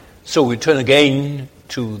So we turn again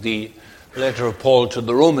to the letter of Paul to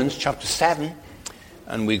the Romans, chapter 7,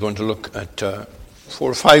 and we're going to look at 4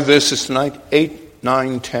 or 5 verses tonight, 8,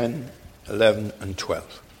 9, 10, 11, and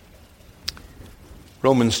 12.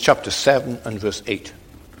 Romans chapter 7 and verse 8.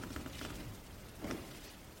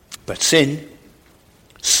 But sin,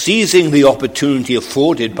 seizing the opportunity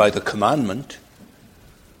afforded by the commandment,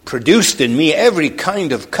 produced in me every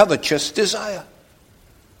kind of covetous desire.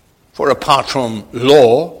 For apart from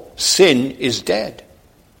law, sin is dead.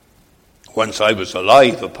 Once I was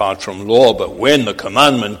alive apart from law, but when the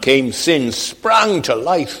commandment came, sin sprang to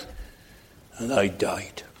life, and I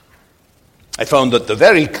died. I found that the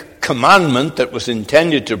very commandment that was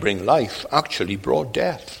intended to bring life actually brought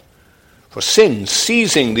death. For sin,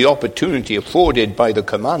 seizing the opportunity afforded by the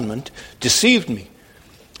commandment, deceived me,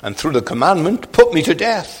 and through the commandment put me to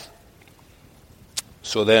death.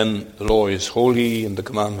 So then the law is holy, and the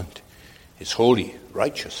commandment is holy,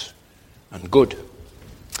 righteous, and good.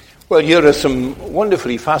 Well, here are some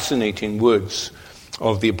wonderfully fascinating words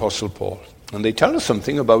of the Apostle Paul. And they tell us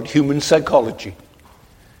something about human psychology.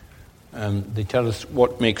 They tell us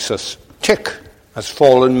what makes us tick as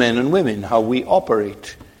fallen men and women, how we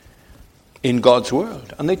operate in God's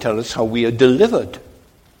world. And they tell us how we are delivered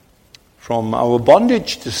from our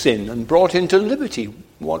bondage to sin and brought into liberty.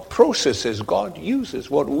 What processes God uses,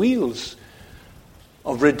 what wheels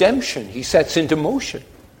of redemption he sets into motion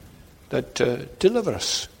that deliver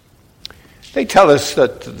us. They tell us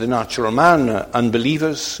that the natural man,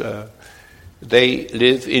 unbelievers, they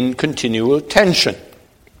live in continual tension.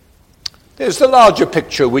 There's the larger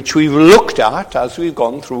picture which we've looked at as we've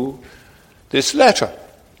gone through this letter.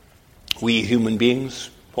 We human beings,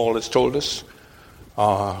 Paul has told us,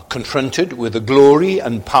 are confronted with the glory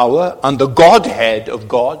and power and the Godhead of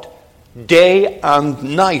God day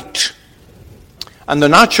and night. And the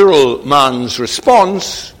natural man's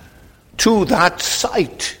response to that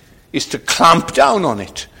sight is to clamp down on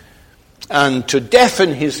it and to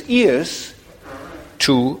deafen his ears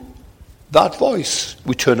to that voice.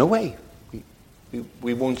 We turn away.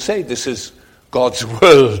 We won't say, this is God's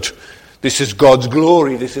world, this is God's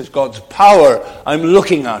glory, this is God's power I'm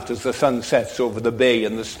looking at as the sun sets over the bay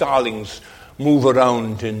and the starlings move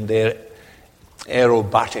around in their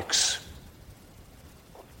aerobatics.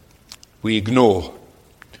 We ignore.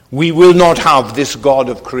 We will not have this God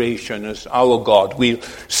of creation as our God. We'll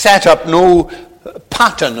set up no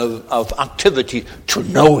pattern of activity to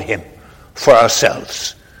know him for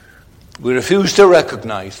ourselves. We refuse to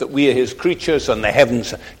recognize that we are his creatures and the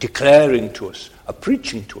heavens are declaring to us, are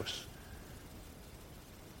preaching to us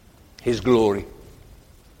his glory,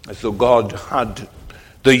 as though God had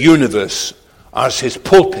the universe as his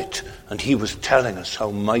pulpit and he was telling us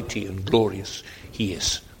how mighty and glorious he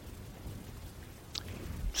is.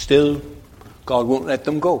 Still, God won't let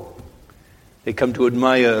them go. They come to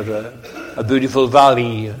admire a beautiful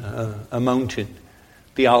valley, a mountain,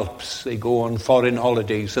 the Alps. They go on foreign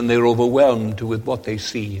holidays and they're overwhelmed with what they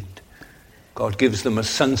see. And God gives them a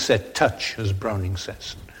sunset touch, as Browning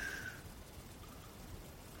says.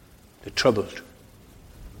 They're troubled.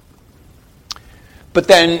 But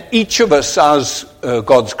then each of us as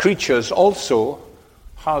God's creatures also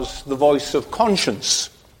has the voice of conscience,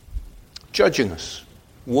 judging us,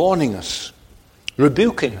 warning us,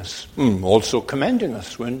 rebuking us, also commending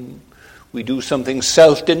us when we do something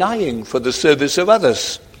self-denying for the service of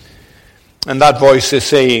others. And that voice is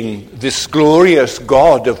saying, this glorious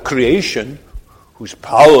God of creation, whose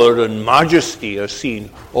power and majesty are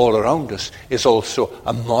seen all around us, is also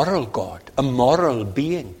a moral God, a moral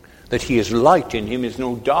being, that he is light, in him is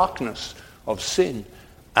no darkness of sin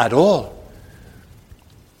at all.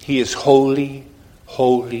 He is holy,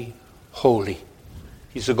 holy, holy.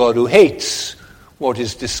 He's a God who hates what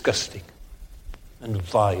is disgusting and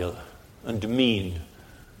vile and mean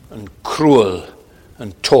and cruel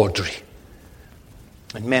and tawdry.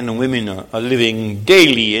 And men and women are living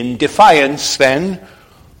daily in defiance then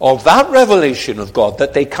of that revelation of God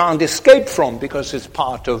that they can't escape from because it's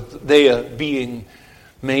part of their being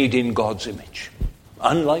made in God's image.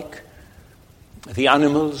 Unlike the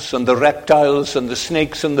animals and the reptiles and the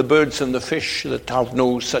snakes and the birds and the fish that have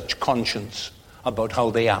no such conscience about how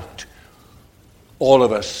they act. All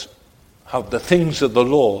of us have the things of the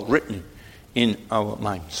law written in our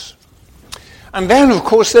minds. And then, of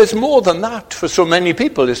course, there's more than that for so many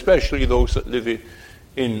people, especially those that live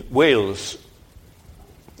in Wales,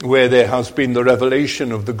 where there has been the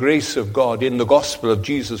revelation of the grace of God in the gospel of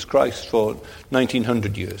Jesus Christ for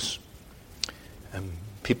 1900 years.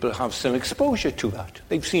 People have some exposure to that.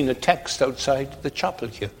 They've seen a text outside the chapel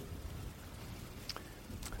here.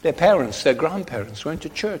 Their parents, their grandparents went to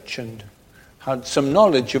church and had some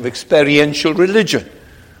knowledge of experiential religion.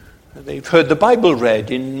 They've heard the Bible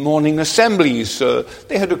read in morning assemblies.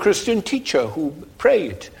 They had a Christian teacher who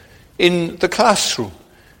prayed in the classroom.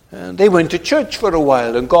 They went to church for a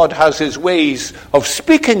while, and God has his ways of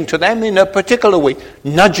speaking to them in a particular way,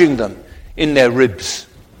 nudging them in their ribs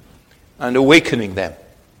and awakening them.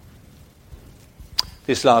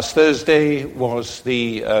 This last Thursday was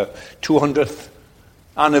the 200th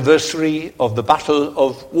anniversary of the Battle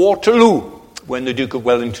of Waterloo, when the Duke of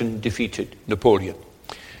Wellington defeated Napoleon.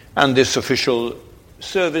 And this official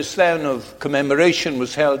service then of commemoration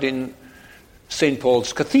was held in St.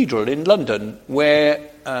 Paul's Cathedral in London, where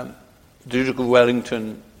the Duke of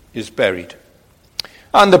Wellington is buried.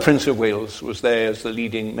 And the Prince of Wales was there as the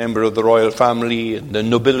leading member of the royal family, and the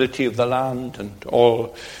nobility of the land, and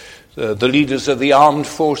all the leaders of the armed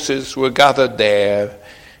forces were gathered there.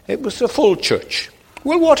 It was a full church.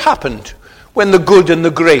 Well, what happened when the good and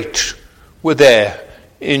the great were there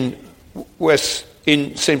in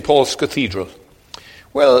St. Paul's Cathedral?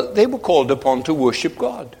 Well, they were called upon to worship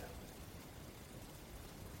God.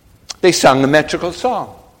 They sang a metrical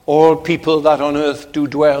song. All people that on earth do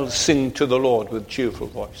dwell, sing to the Lord with cheerful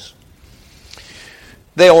voice.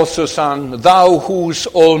 They also sang, Thou whose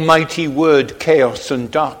almighty word chaos and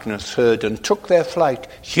darkness heard and took their flight,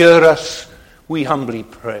 hear us, we humbly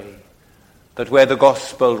pray, that where the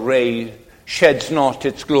gospel ray sheds not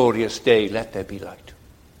its glorious day, let there be light.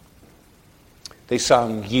 They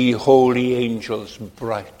sang, Ye holy angels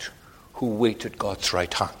bright, who wait at God's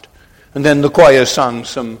right hand. And then the choir sang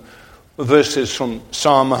some verses from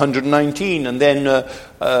Psalm 119, and then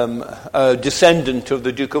a descendant of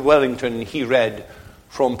the Duke of Wellington, he read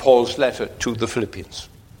from Paul's letter to the Philippians.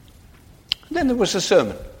 And then there was a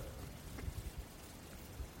sermon.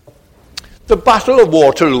 The Battle of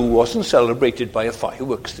Waterloo wasn't celebrated by a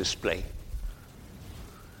fireworks display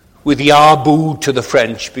with Yaboo to the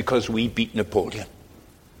French because we beat Napoleon.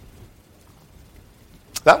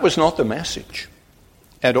 That was not the message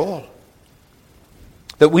at all.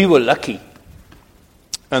 That we were lucky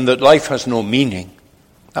and that life has no meaning.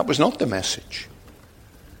 That was not the message.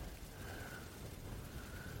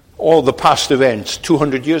 All the past events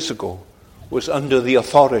 200 years ago was under the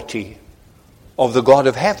authority of the God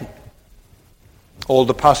of heaven. All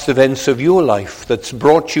the past events of your life that's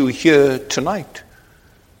brought you here tonight,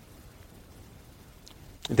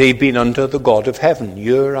 they've been under the God of heaven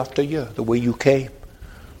year after year. The way you came,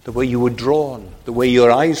 the way you were drawn, the way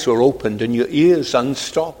your eyes were opened and your ears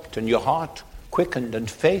unstopped and your heart quickened and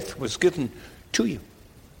faith was given to you.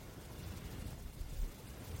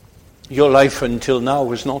 Your life until now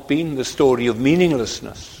has not been the story of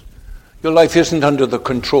meaninglessness. Your life isn't under the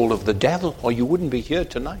control of the devil, or you wouldn't be here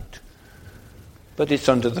tonight. But it's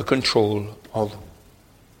under the control of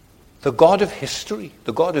the God of history,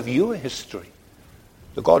 the God of your history,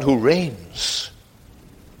 the God who reigns.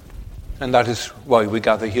 And that is why we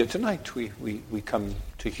gather here tonight. We come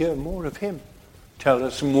to hear more of him, tell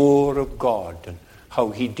us more of God and how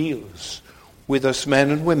he deals with us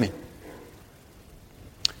men and women.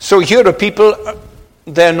 So here are people,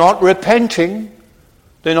 they're not repenting,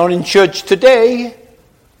 they're not in church today,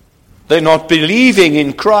 they're not believing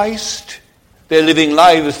in Christ, they're living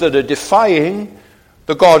lives that are defying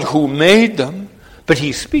the God who made them, but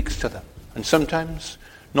he speaks to them. And sometimes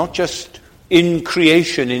not just in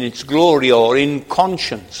creation, in its glory, or in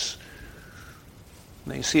conscience.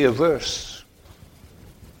 They see a verse.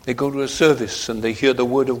 They go to a service and they hear the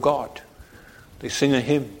word of God. They sing a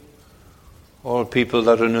hymn. All people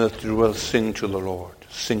that on earth do well sing to the Lord.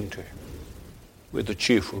 Sing to him with a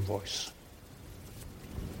cheerful voice.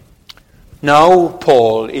 Now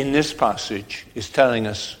Paul, in this passage, is telling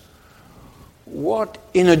us what,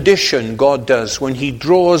 in addition, God does when he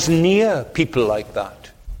draws near people like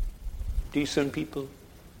that. Decent people,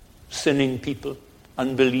 sinning people,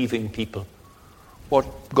 unbelieving people. What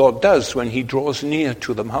God does when he draws near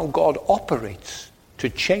to them, how God operates to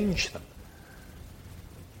change them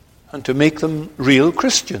and to make them real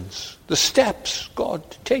Christians. The steps God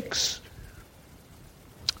takes.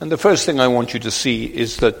 And the first thing I want you to see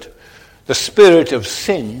is that the spirit of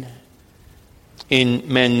sin in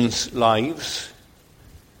men's lives,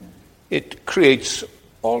 it creates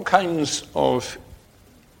all kinds of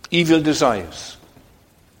evil desires.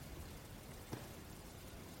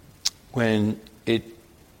 When it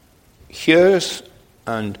hears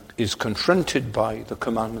and is confronted by the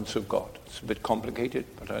commandments of God. It's a bit complicated,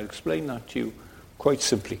 but I'll explain that to you quite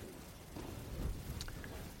simply.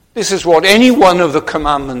 This is what any one of the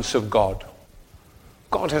commandments of God.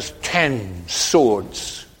 God has 10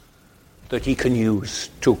 swords that he can use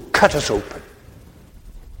to cut us open.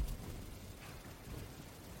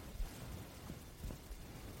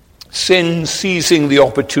 Sin, seizing the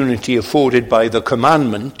opportunity afforded by the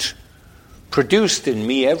commandment, produced in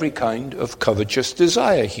me every kind of covetous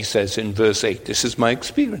desire, he says in verse 8. This is my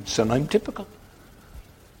experience, and I'm typical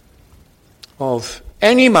of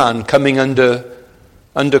any man coming under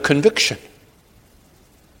conviction.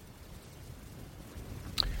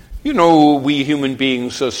 You know, we human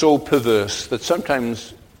beings are so perverse that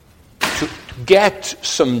sometimes to get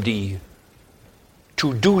somebody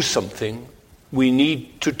to do something, we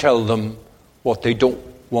need to tell them what they don't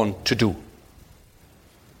want to do.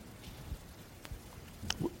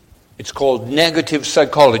 It's called negative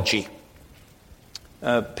psychology.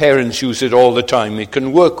 Parents use it all the time. It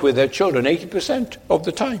can work with their children 80% of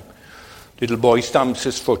the time. Little boy stamps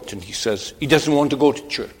his foot and he says, he doesn't want to go to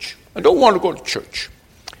church. I don't want to go to church.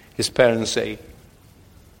 His parents say,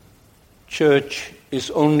 church is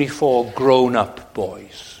only for grown-up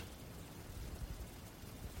boys.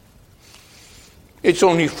 It's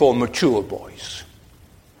only for mature boys.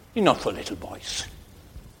 It's not for little boys.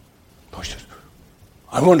 The boy says,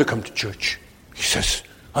 I want to come to church. He says,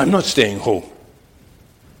 I'm not staying home.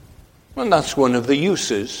 And that's one of the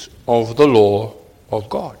uses of the law of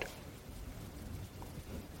God.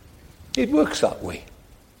 It works that way.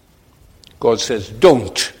 God says,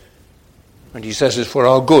 don't. And he says it's for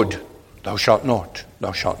our good. Thou shalt not,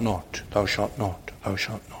 thou shalt not, thou shalt not, thou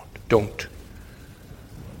shalt not. Don't.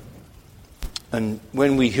 And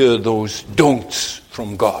when we hear those don'ts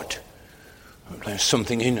from God, there's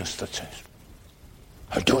something in us that says,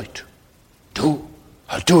 I'll do it. Do.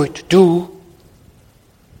 I'll do it. Do.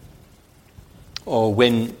 Or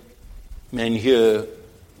when men hear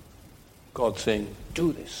God saying,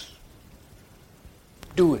 do this.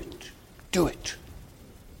 Do it. Do it.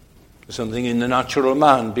 There's something in the natural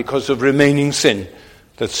man because of remaining sin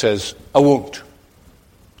that says, I won't.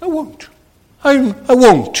 I won't. I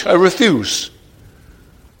won't. I refuse.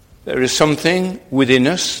 There is something within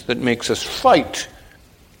us that makes us fight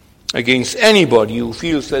against anybody who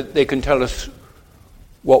feels that they can tell us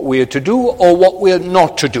what we are to do or what we are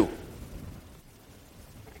not to do.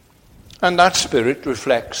 And that spirit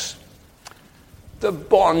reflects the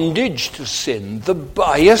bondage to sin, the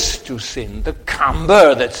bias to sin, the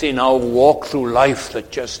camber that's in our walk through life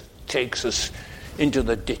that just takes us into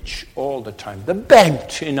the ditch all the time, the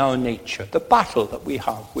bent in our nature, the battle that we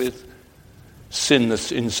have with sin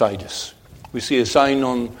that's inside us. We see a sign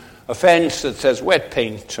on a fence that says wet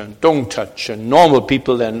paint and don't touch, and normal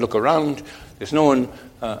people then look around. There's no one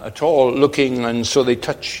at all looking, and so they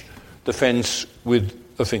touch the fence with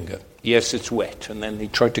a finger. Yes, it's wet, and then they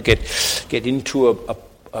try to get into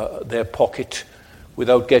their pocket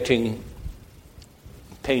without getting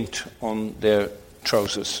paint on their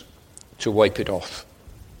trousers to wipe it off.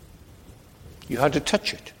 You had to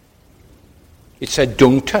touch it. It said,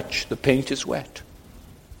 don't touch, the paint is wet.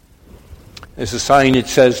 There's a sign, it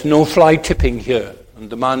says, no fly tipping here. And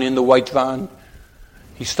the man in the white van,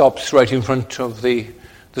 he stops right in front of the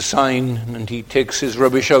sign, and he takes his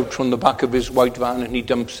rubbish out from the back of his white van and he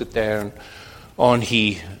dumps it there, and on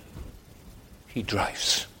he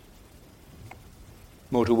drives.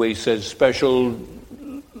 Motorway says special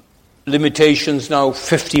limitations now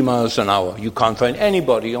 50 miles an hour. You can't find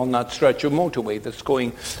anybody on that stretch of motorway that's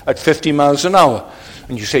going at 50 miles an hour.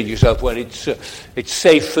 And you say to yourself, well, it's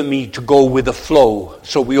safe for me to go with the flow,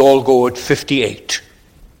 so we all go at 58.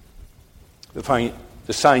 The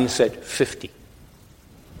sign said 50.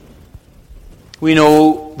 We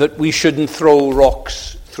know that we shouldn't throw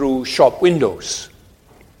rocks through shop windows.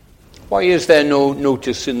 Why is there no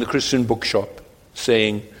notice in the Christian bookshop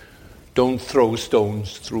saying, don't throw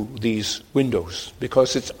stones through these windows?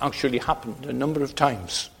 Because it's actually happened a number of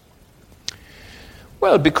times.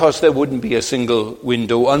 Well, because there wouldn't be a single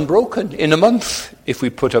window unbroken in a month if we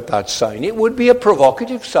put up that sign. It would be a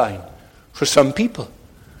provocative sign for some people.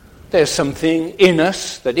 There's something in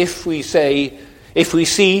us that if we see,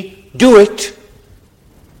 do it,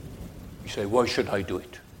 you say, why should I do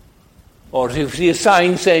it? Or if you see a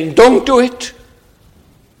sign saying, don't do it,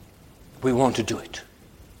 we want to do it.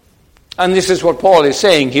 And this is what Paul is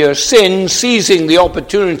saying here. Sin, seizing the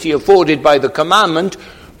opportunity afforded by the commandment,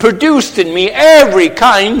 produced in me every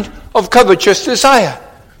kind of covetous desire.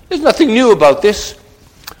 There's nothing new about this.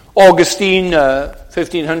 Augustine,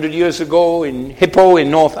 1,500 years ago in Hippo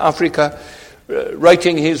in North Africa,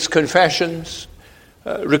 writing his Confessions,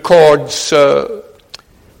 records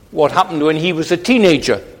what happened when he was a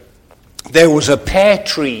teenager. There was a pear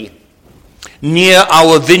tree near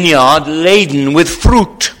our vineyard laden with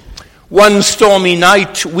fruit. One stormy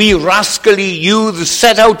night, we rascally youths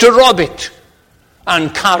set out to rob it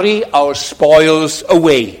and carry our spoils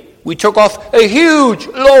away. We took off a huge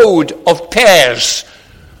load of pears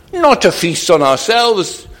not to feast on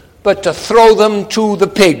ourselves, but to throw them to the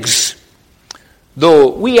pigs,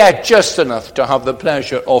 though we had just enough to have the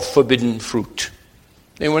pleasure of forbidden fruit.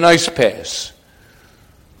 They were nice pears,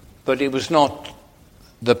 but it was not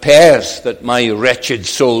the pears that my wretched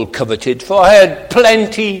soul coveted, for I had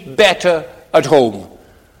plenty better at home.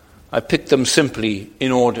 I picked them simply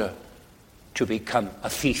in order to become a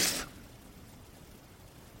thief.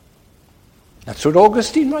 That's what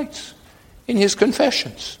Augustine writes in his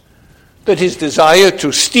Confessions, that his desire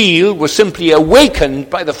to steal was simply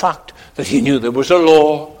awakened by the fact that he knew there was a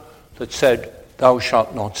law that said, thou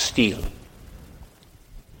shalt not steal.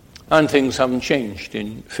 And things haven't changed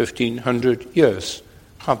in 1500 years,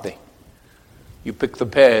 have they? You pick the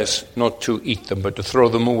pears not to eat them, but to throw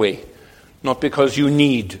them away. Not because you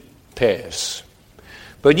need pears,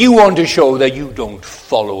 but you want to show that you don't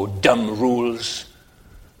follow dumb rules,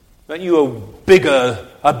 that you are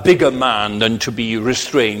a bigger man than to be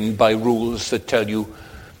restrained by rules that tell you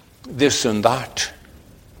this and that.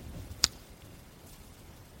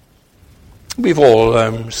 We've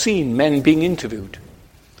all seen men being interviewed,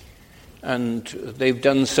 and they've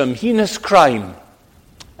done some heinous crime,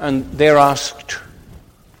 and they're asked,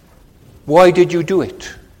 why did you do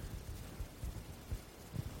it?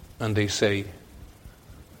 And they say,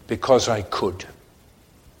 because I could.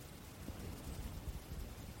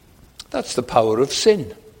 That's the power of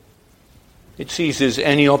sin. It seizes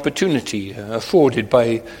any opportunity afforded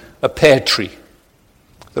by a pear tree.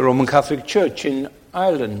 The Roman Catholic Church in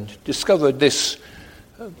Ireland discovered this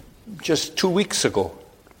just 2 weeks ago,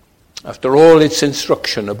 after all its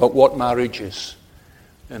instruction about what marriage is.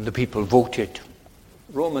 And the people voted.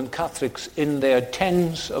 Roman Catholics in their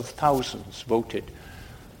tens of thousands voted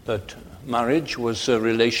that marriage was a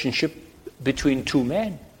relationship between two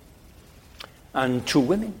men and two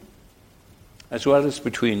women, as well as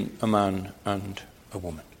between a man and a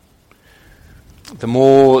woman. The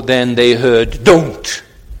more then they heard don't,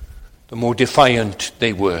 the more defiant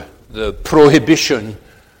they were. The prohibition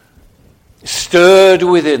stirred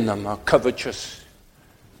within them a covetous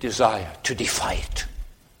desire to defy it.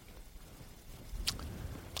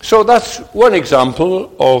 So that's one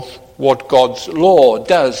example of what God's law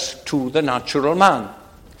does to the natural man.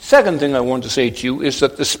 Second thing I want to say to you is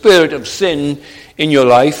that the spirit of sin in your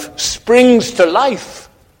life springs to life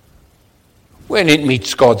when it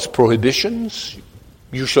meets God's prohibitions.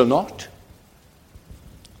 You shall not.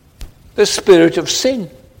 The spirit of sin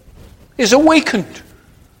is awakened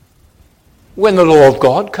when the law of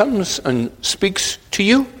God comes and speaks to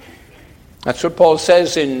you. That's what Paul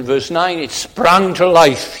says in verse 9. It sprang to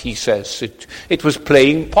life, he says. It was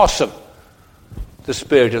playing possum, the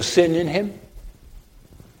spirit of sin in him,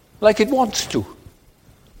 like it wants to.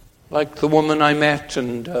 Like the woman I met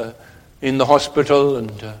and in the hospital,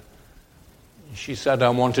 and she said, I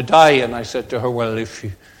want to die. And I said to her, well, if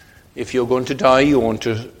you're going to die, you want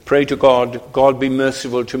to pray to God, God be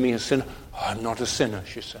merciful to me, a sinner. Oh, I'm not a sinner,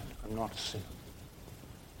 she said. I'm not a sinner.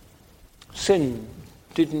 Sin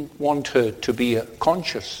didn't want her to be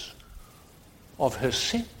conscious of her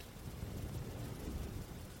sin.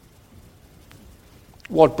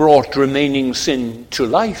 What brought remaining sin to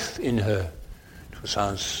life in her? It was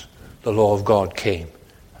as the law of God came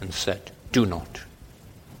and said, do not.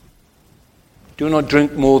 Do not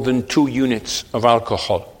drink more than 2 units of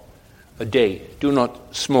alcohol a day. Do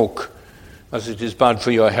not smoke, as it is bad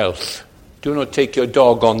for your health. Do not take your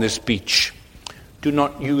dog on this beach. Do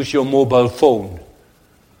not use your mobile phone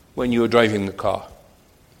when you are driving the car.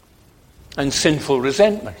 And sinful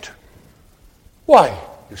resentment. Why,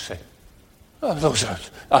 you say? Oh, those are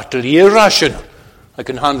utterly irrational. I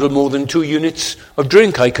can handle more than 2 units of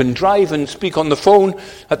drink. I can drive and speak on the phone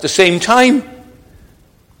at the same time.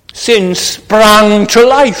 Sin sprang to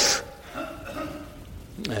life.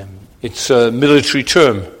 It's a military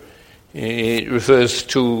term. It refers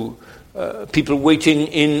to people waiting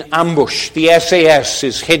in ambush. The SAS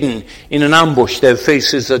is hidden in an ambush. Their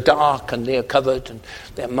faces are dark and they're covered and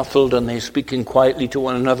they're muffled and they're speaking quietly to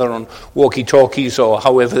one another on walkie-talkies or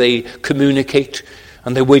however they communicate,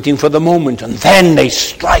 and they're waiting for the moment, and then they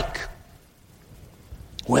strike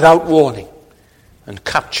without warning and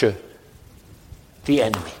capture the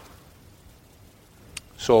enemy.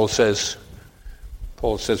 Paul says,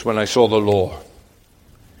 when I saw the law,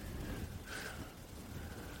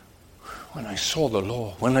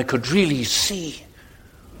 when I could really see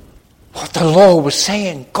what the law was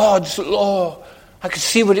saying, God's law, I could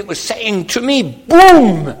see what it was saying to me.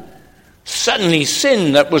 Boom! Suddenly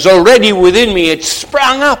sin that was already within me, it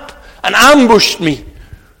sprang up and ambushed me.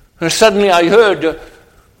 And suddenly I heard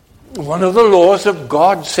one of the laws of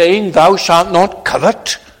God saying, thou shalt not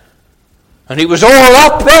covet. And it was all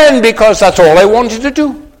up then because that's all I wanted to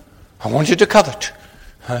do. I wanted to covet.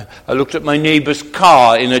 I looked at my neighbor's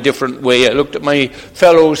car in a different way. I looked at my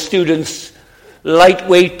fellow students'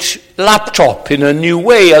 lightweight laptop in a new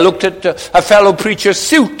way. I looked at a fellow preacher's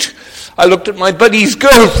suit. I looked at my buddy's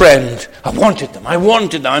girlfriend. I wanted them.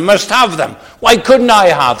 I must have them. Why couldn't I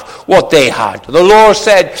have what they had? The Lord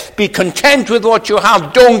said, be content with what you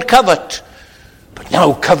have. Don't covet. But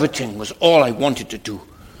now coveting was all I wanted to do.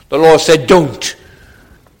 The Lord said, don't.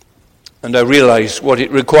 And I realized what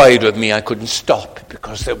it required of me. I couldn't stop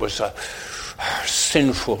because there was a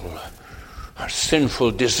sinful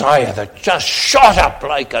desire that just shot up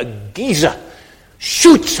like a geyser,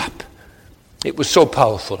 shoots up. It was so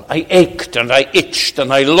powerful. I ached and I itched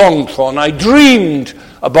and I longed for and I dreamed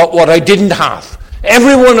about what I didn't have.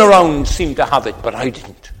 Everyone around seemed to have it, but I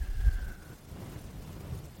didn't.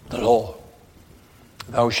 The law,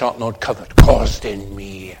 thou shalt not covet, caused in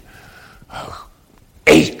me a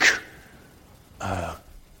ache, a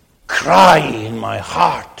cry in my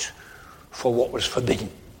heart for what was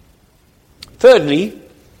forbidden. Thirdly,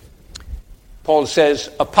 Paul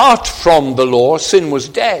says, apart from the law, sin was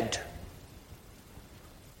dead.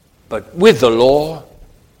 But with the law,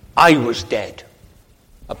 I was dead.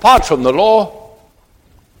 Apart from the law,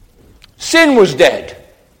 sin was dead.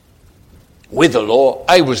 With the law,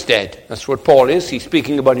 I was dead. That's what Paul is. He's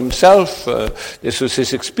speaking about himself. This was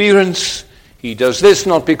his experience. He does this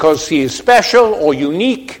not because he is special or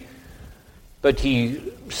unique, but he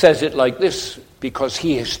says it like this because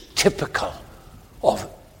he is typical of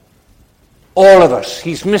all of us.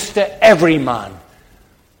 He's Mr. Everyman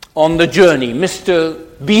on the journey, Mr.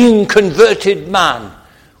 Being converted man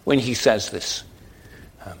when he says this.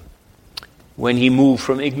 When he moved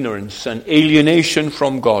from ignorance and alienation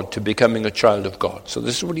from God to becoming a child of God. So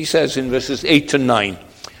this is what he says in verses 8 to 9.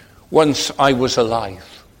 Once I was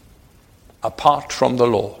alive, apart from the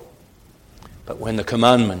law. But when the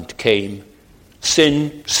commandment came,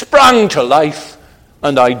 sin sprang to life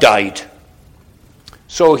and I died.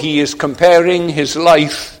 So he is comparing his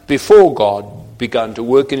life before God began to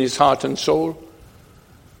work in his heart and soul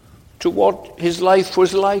to what his life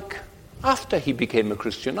was like after he became a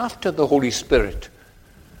Christian, after the Holy Spirit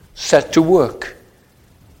set to work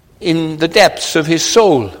in the depths of his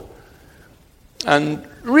soul and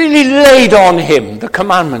really laid on him the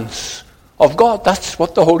commandments of God. That's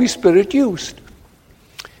what the Holy Spirit used.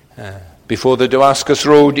 Before the Damascus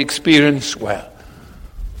Road experience, well,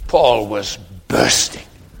 Paul was bursting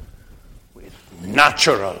with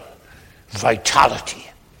natural vitality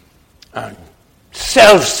and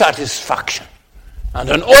self-satisfaction and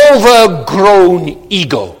an overgrown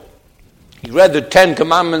ego. He read the 10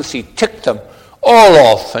 Commandments, he ticked them all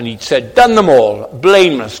off, and he said, done them all,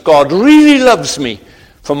 blameless. God really loves me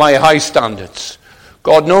for my high standards.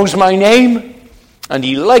 God knows my name, and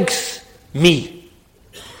he likes me.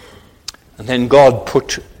 And then God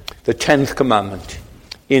put the 10th commandment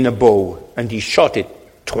in a bow, and he shot it,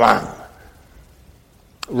 twang,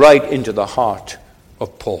 right into the heart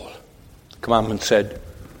of Paul. The commandment said,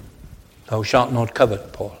 thou shalt not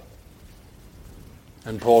covet, Paul.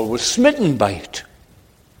 And Paul was smitten by it.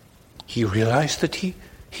 He realized that he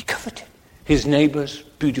coveted his neighbor's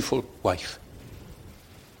beautiful wife,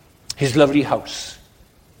 his lovely house,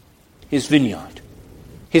 his vineyard,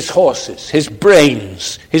 his horses, his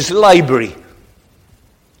brains, his library,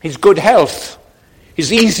 his good health,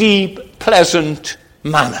 his easy, pleasant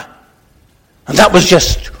manner. And that was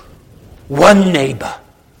just one neighbor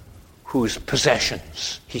whose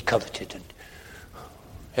possessions he coveted. And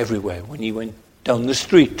everywhere, when he went down the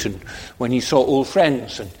street and when he saw old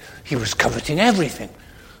friends, and he was coveting everything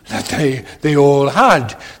that they all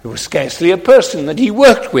had. There was scarcely a person that he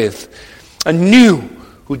worked with and knew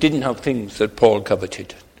who didn't have things that Paul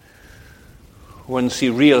coveted. Once he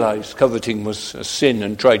realized coveting was a sin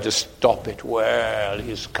and tried to stop it, well,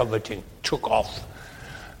 his coveting took off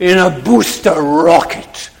in a booster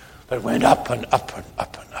rocket that went up and up and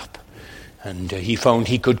up and up. And he found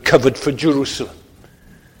he could covet for Jerusalem.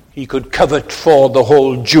 He could covet for the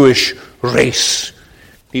whole Jewish race.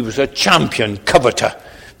 He was a champion coveter.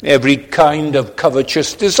 Every kind of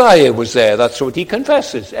covetous desire was there. That's what he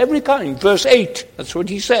confesses. Every kind. Verse 8, that's what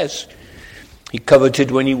he says. He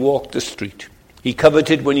coveted when he walked the street. He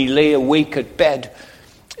coveted when he lay awake at bed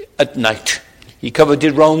at night. He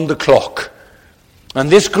coveted round the clock. And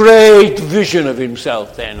this great vision of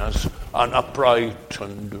himself then as an upright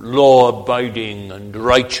and law-abiding and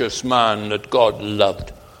righteous man that God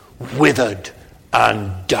loved withered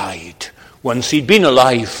and died once he'd been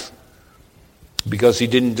alive, because he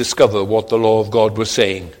didn't discover what the law of God was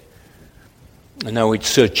saying. And now it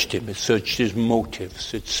searched him. It searched his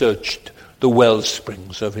motives. It searched the well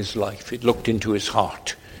springs of his life. It looked into his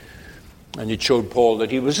heart. And it showed Paul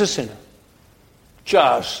that he was a sinner.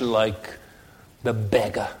 Just like the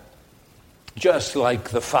beggar. Just like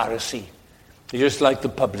the Pharisee. Just like the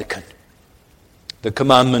publican. The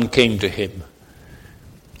commandment came to him.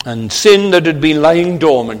 And sin that had been lying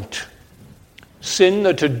dormant, sin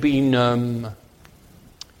that had been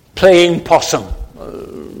playing possum,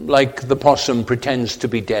 like the possum pretends to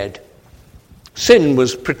be dead. Sin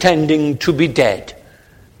was pretending to be dead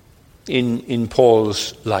in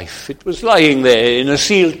Paul's life. It was lying there in a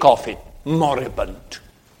sealed coffin, moribund,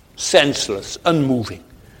 senseless, unmoving.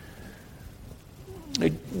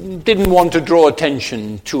 It didn't want to draw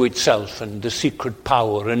attention to itself and the secret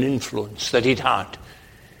power and influence that it had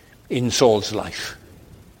in Saul's life.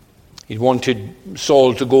 It wanted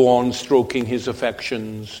Saul to go on stroking his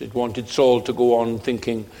affections. It wanted Saul to go on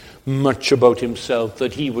thinking much about himself,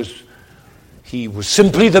 that he was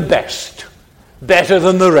simply the best, better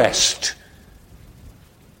than the rest.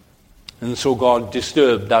 And so God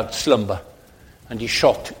disturbed that slumber, and he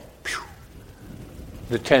shot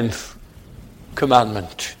the 10th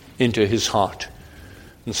commandment into his heart.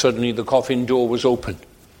 And suddenly the coffin door was open,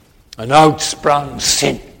 and out sprang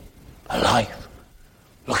sin. Alive,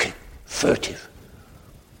 looking, furtive,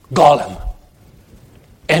 Gollum,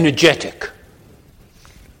 energetic.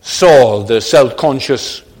 Saul, the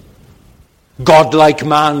self-conscious, godlike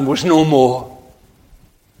man, was no more.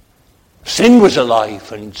 Sin was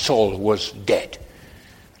alive and Saul was dead.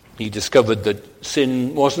 He discovered that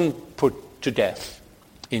sin wasn't put to death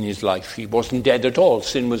in his life. He wasn't dead at all.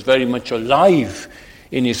 Sin was very much alive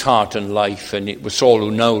in his heart and life, and it was Saul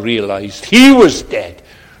who now realized he was dead.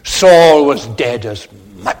 Saul was dead as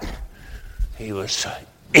mutton. He was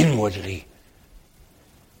inwardly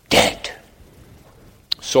dead.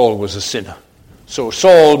 Saul was a sinner. So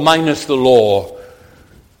Saul minus the law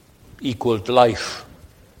equaled life.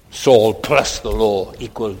 Saul plus the law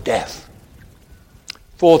equaled death.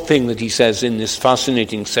 Fourth thing that he says in this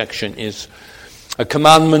fascinating section is a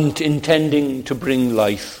commandment intending to bring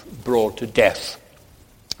life brought to death.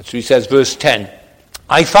 So he says, verse 10,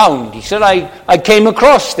 I found, he said, I came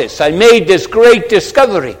across this. I made this great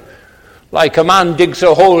discovery. Like a man digs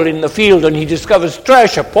a hole in the field and he discovers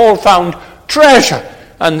treasure. Paul found treasure.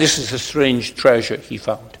 And this is a strange treasure he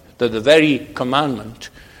found. That the very commandment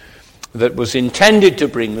that was intended to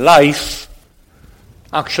bring life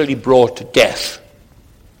actually brought death.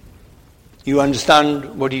 You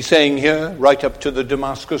understand what he's saying here? Right up to the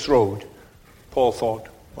Damascus Road. Paul thought,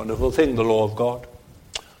 wonderful thing, the law of God.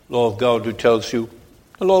 Law of God who tells you,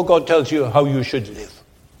 the law of God tells you how you should live.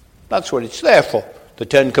 That's what it's there for. The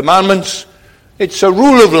 10 Commandments, it's a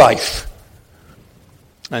rule of life.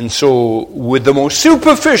 And so, with the most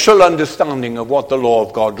superficial understanding of what the law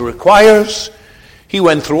of God requires, he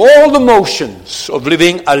went through all the motions of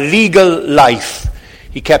living a legal life.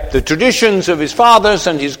 He kept the traditions of his fathers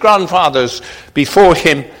and his grandfathers before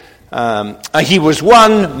him. And he was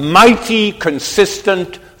one mighty,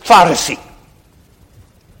 consistent Pharisee.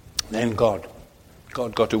 Then God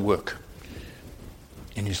got to work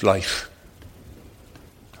in his life.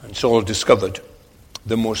 And Saul discovered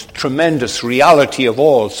the most tremendous reality of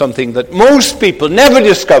all, something that most people never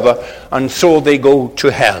discover, and so they go to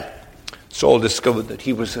hell. Saul discovered that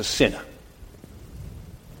he was a sinner.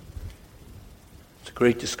 It's a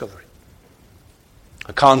great discovery.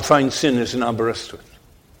 I can't find sinners in Aberystwyth.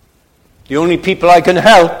 The only people I can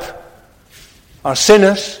help are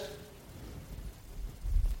sinners.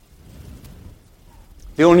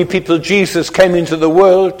 The only people Jesus came into the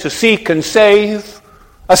world to seek and save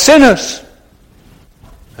are sinners.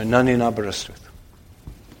 And none in Aberystwyth.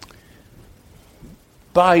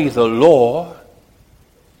 By the law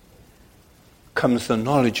comes the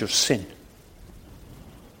knowledge of sin.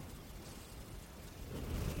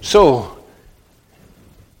 So,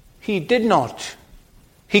 he could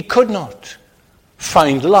not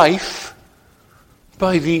find life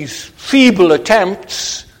by these feeble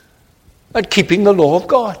attempts at keeping the law of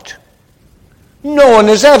God. No one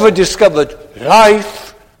has ever discovered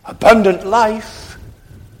life, abundant life,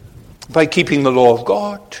 by keeping the law of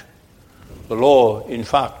God. The law, in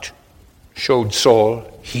fact, showed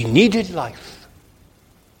Saul he needed life.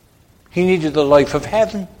 He needed the life of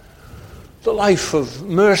heaven, the life of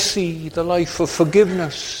mercy, the life of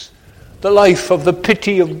forgiveness, the life of the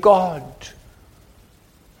pity of God,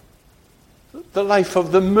 the life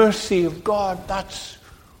of the mercy of God. That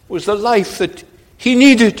was the life that he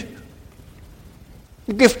needed.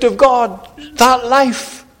 The gift of God, that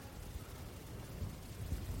life.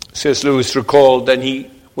 C.S. Lewis recalled that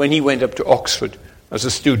when he went up to Oxford as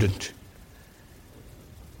a student,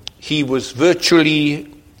 he was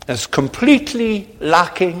virtually as completely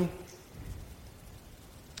lacking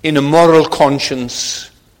in a moral conscience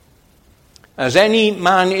as any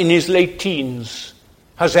man in his late teens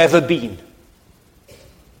has ever been.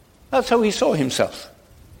 That's how he saw himself.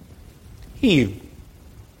 He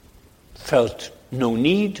felt no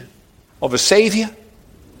need of a savior.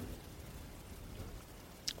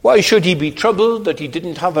 Why should he be troubled that he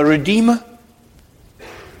didn't have a redeemer?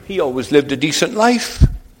 He always lived a decent life.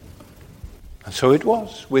 And so it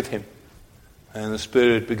was with him. And the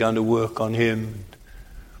Spirit began to work on him.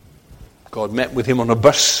 God met with him on a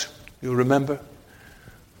bus, you remember?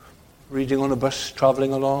 Reading on a bus,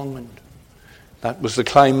 traveling along, and that was the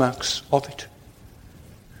climax of it.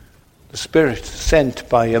 The Spirit sent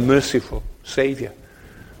by a merciful Savior,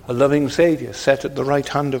 a loving Savior, set at the right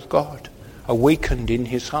hand of God, awakened in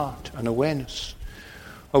his heart an awareness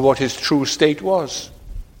of what his true state was.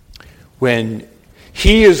 When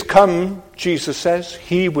he is come, Jesus says,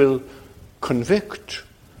 he will convict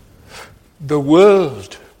the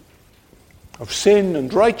world of sin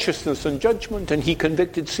and righteousness and judgment. And he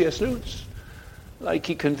convicted C.S. Lewis, like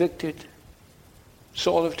he convicted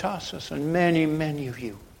Saul of Tarsus and many, many of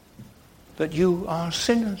you, that you are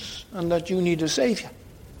sinners and that you need a Savior.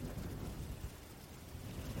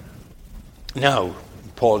 Now,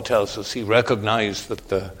 Paul tells us he recognized that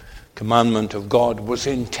the commandment of God was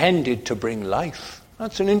intended to bring life.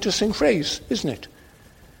 That's an interesting phrase, isn't it?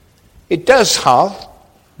 It does have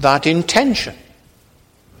that intention.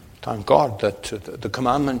 Thank God that the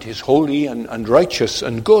commandment is holy and righteous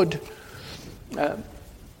and good.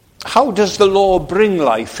 How does the law bring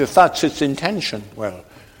life if that's its intention? Well,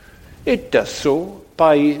 it does so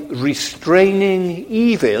by restraining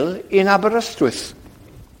evil in Aberystwyth.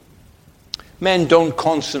 Men don't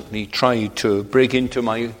constantly try to break into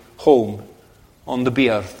my home on the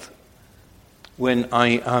Bearth when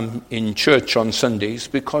I am in church on Sundays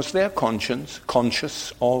because they're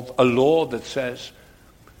conscious of a law that says,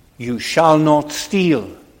 you shall not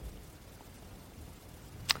steal.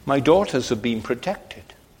 My daughters have been protected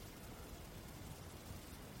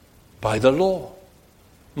by the law.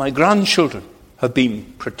 My grandchildren have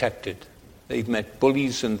been protected. They've met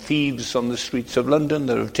bullies and thieves on the streets of London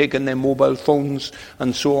that have taken their mobile phones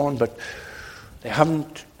and so on, but they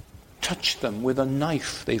haven't touched them with a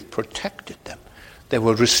knife. They've protected them. There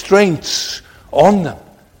were restraints on them,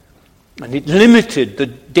 and it limited the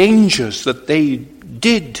dangers that they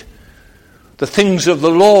did. The things of the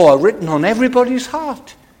law are written on everybody's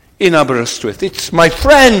heart in Aberystwyth. It's my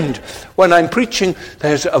friend. When I'm preaching,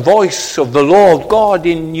 there's a voice of the law of God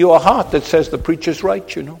in your heart that says the preacher's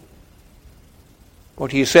right, you know.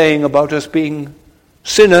 What he's saying about us being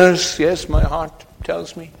sinners, yes, my heart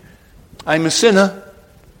tells me I'm a sinner.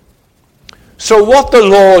 So what the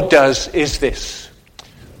law does is this.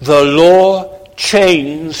 The law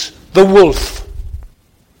chains the wolf.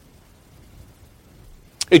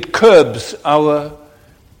 It curbs our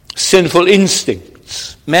sinful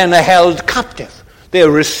instincts. Men are held captive. They are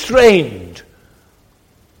restrained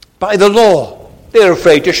by the law. They're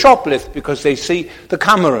afraid to shoplift because they see the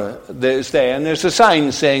camera is there, and there's a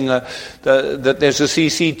sign saying that there's a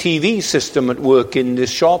CCTV system at work in this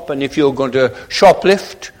shop, and if you're going to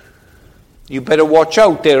shoplift, you better watch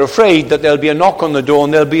out. They're afraid that there'll be a knock on the door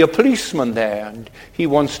and there'll be a policeman there, and he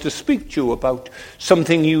wants to speak to you about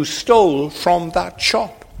something you stole from that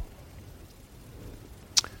shop.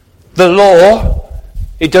 The law,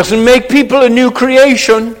 it doesn't make people a new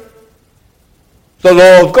creation. The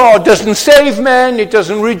law of God doesn't save men. It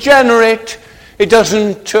doesn't regenerate. It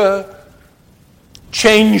doesn't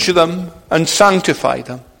change them and sanctify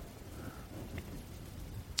them.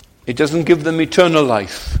 It doesn't give them eternal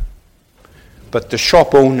life. But the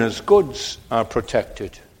shop owner's goods are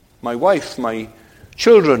protected. My wife, my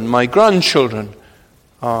children, my grandchildren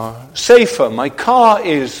are safer. My car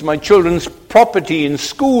is. My children's property in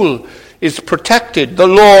school is protected. The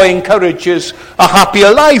law encourages a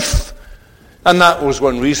happier life. And that was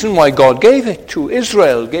one reason why God gave it to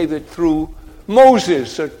Israel, gave it through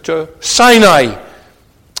Moses at Sinai.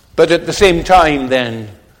 But at the same time, then,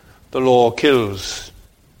 the law kills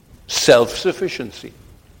self-sufficiency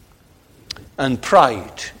and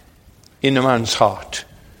pride in a man's heart,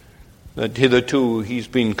 that hitherto he's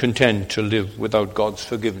been content to live without God's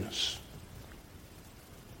forgiveness.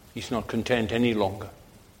 He's not content any longer.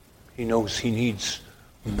 He knows he needs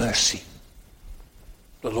mercy.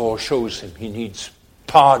 The law shows him he needs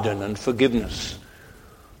pardon and forgiveness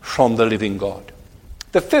from the living God.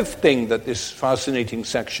 The fifth thing that this fascinating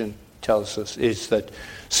section tells us is that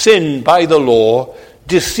sin by the law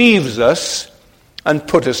deceives us and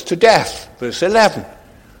put us to death. Verse 11.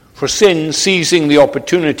 For sin, seizing the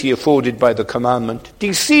opportunity afforded by the commandment,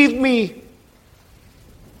 deceived me,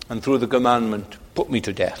 and through the commandment put me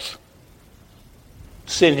to death.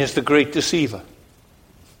 Sin is the great deceiver.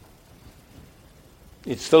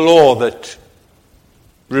 It's the law that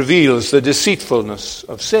reveals the deceitfulness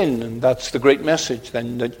of sin, and that's the great message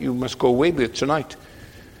then that you must go away with tonight.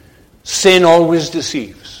 Sin always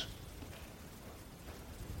deceives.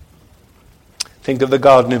 Think of the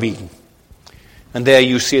Garden of Eden. And there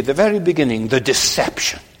you see at the very beginning the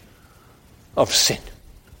deception of sin.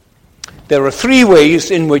 There are three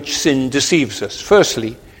ways in which sin deceives us.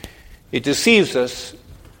 Firstly, it deceives us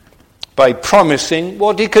by promising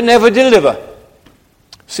what it can never deliver.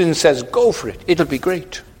 Sin says, go for it, it'll be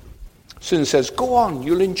great. Sin says, go on,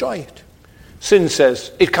 you'll enjoy it. Sin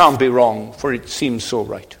says, it can't be wrong, for it seems so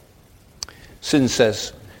right. Sin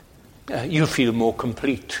says, you'll feel more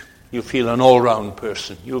complete. You'll feel an all-round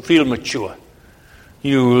person. You'll feel mature.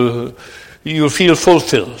 You'll feel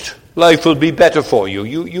fulfilled. Life will be better for you.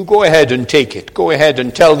 You go ahead and take it. Go ahead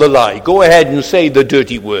and tell the lie. Go ahead and say the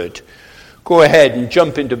dirty word. Go ahead and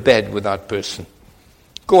jump into bed with that person.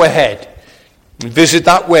 Go ahead and visit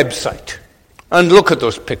that website and look at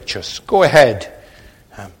those pictures. Go ahead.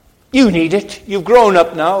 You need it. You've grown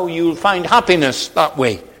up now. You'll find happiness that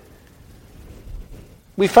way.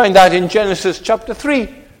 We find that in Genesis chapter 3,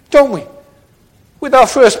 don't we? With our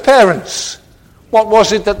first parents. What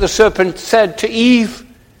was it that the serpent said to Eve?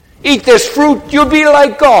 Eat this fruit, you'll be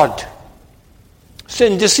like God.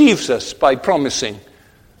 Sin deceives us by promising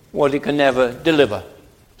what it can never deliver.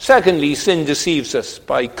 Secondly, sin deceives us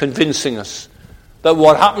by convincing us that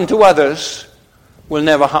what happened to others will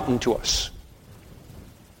never happen to us.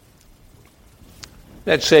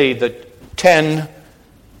 Let's say that 10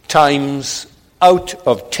 times out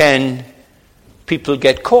of 10 people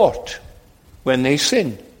get caught when they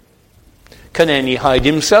sin. Can any hide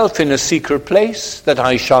himself in a secret place that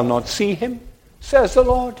I shall not see him? Says the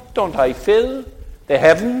Lord. Don't I fill the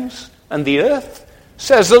heavens and the earth?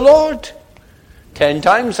 Says the Lord. 10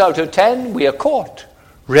 times out of 10 we are caught,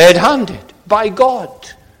 red-handed, by God.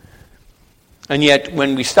 And yet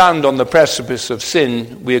when we stand on the precipice of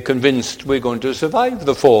sin, we are convinced we're going to survive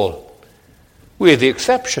the fall. We're the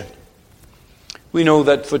exception. We know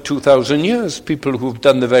that for 2,000 years, people who've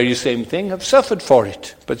done the very same thing have suffered for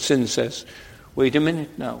it. But sin says, wait a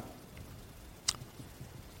minute now.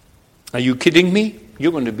 Are you kidding me?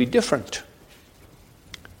 You're going to be different.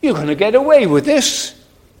 You're going to get away with this.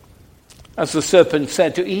 As the serpent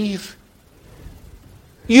said to Eve,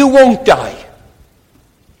 you won't die.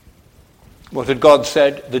 What had God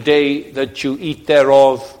said? The day that you eat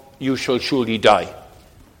thereof, you shall surely die.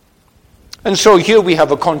 And so here we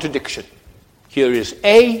have a contradiction. Here is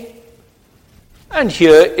A, and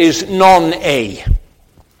here is non-A.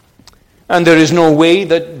 And there is no way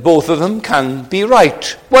that both of them can be right.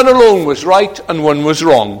 One alone was right and one was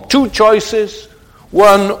wrong. Two choices,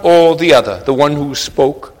 one or the other. The one who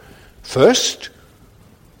spoke first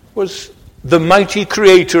was the mighty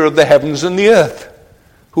creator of the heavens and the earth,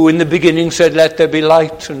 who in the beginning said, let there be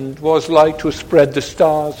light, and was light, who spread the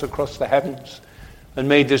stars across the heavens and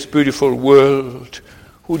made this beautiful world,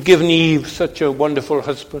 who'd given Eve such a wonderful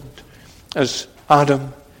husband as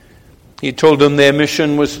Adam. He told them their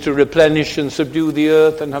mission was to replenish and subdue the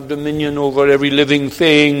earth and have dominion over every living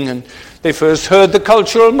thing. And they first heard the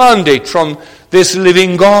cultural mandate from this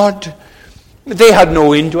living God. They had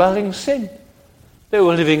no indwelling sin. They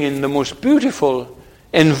were living in the most beautiful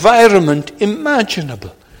environment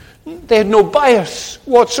imaginable. They had no bias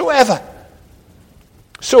whatsoever.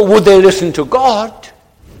 So would they listen to God?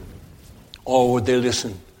 Or would they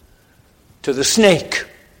listen to the snake?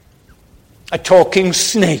 A talking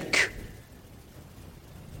snake.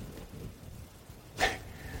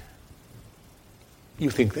 You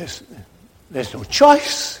think there's no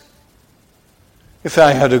choice. If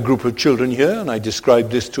I had a group of children here and I described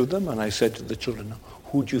this to them and I said to the children,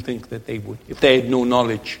 who do you think that they would, if they had no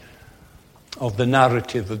knowledge of the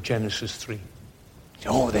narrative of Genesis 3?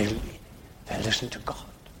 Oh, they'll listen to God.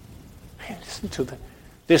 They'll listen to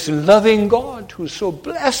this loving God who so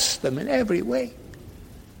blessed them in every way.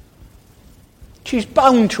 She's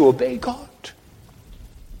bound to obey God.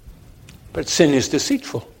 But sin is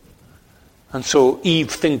deceitful. And so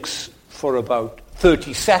Eve thinks for about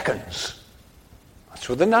 30 seconds. That's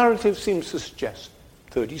what the narrative seems to suggest.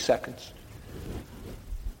 30 seconds.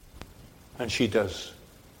 And she does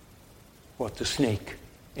what the snake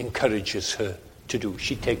encourages her to do.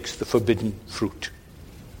 She takes the forbidden fruit.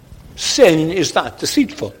 Sin is that,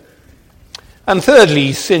 deceitful. And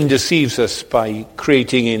thirdly, sin deceives us by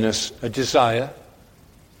creating in us a desire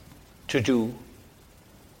to do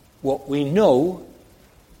what we know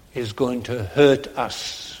is going to hurt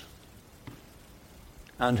us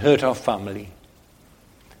and hurt our family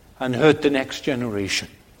and hurt the next generation.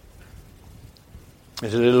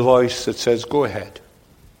 There's a little voice that says, go ahead.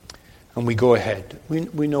 And we go ahead.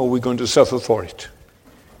 We know we're going to suffer for it.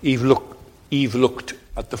 Eve looked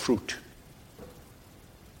at the fruit.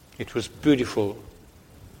 It was beautiful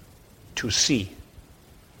to see.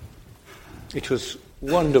 It was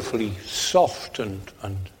wonderfully soft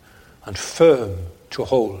and firm to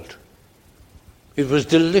hold. It was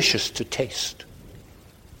delicious to taste.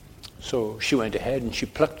 So she went ahead and she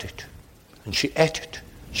plucked it and she ate it.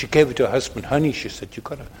 She gave it to her husband. Honey, she said, you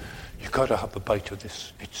gotta have a bite of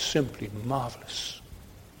this. It's simply marvelous.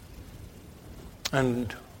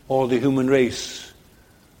 And all the human race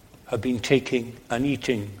have been taking and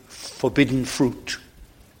eating forbidden fruit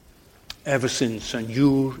ever since, and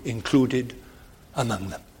you included among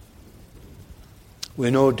them.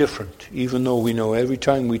 We're no different, even though we know every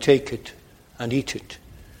time we take it and eat it,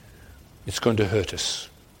 it's going to hurt us.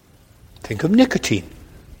 Think of nicotine.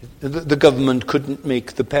 The government couldn't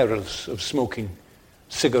make the perils of smoking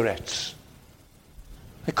cigarettes.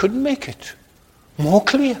 They couldn't make it more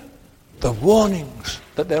clear. The warnings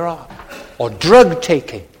that there are. Or drug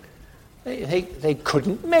taking. They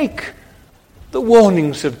couldn't make the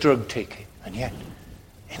warnings of drug taking. And yet,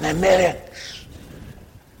 in their millions,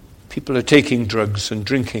 people are taking drugs and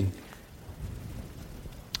drinking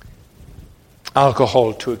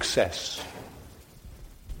alcohol to excess.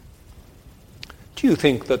 Do you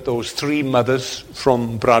think that those 3 mothers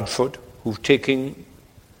from Bradford who've taken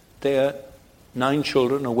their 9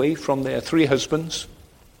 children away from their 3 husbands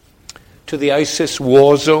to the ISIS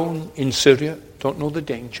war zone in Syria don't know the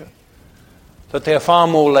danger? That they are far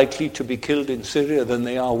more likely to be killed in Syria than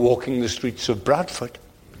they are walking the streets of Bradford?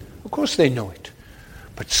 Of course they know it.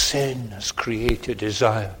 But sin has created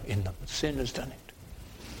desire in them. Sin has done it.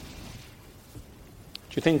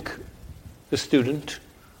 Do you think the student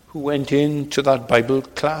who went into that Bible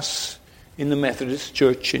class in the Methodist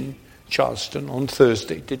Church in Charleston on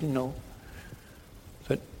Thursday didn't know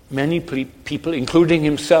that many people, including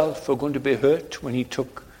himself, are going to be hurt when he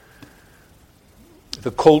took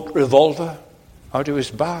the Colt revolver out of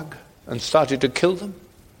his bag and started to kill them?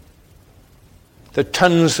 The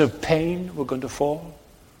tons of pain were going to fall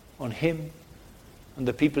on him and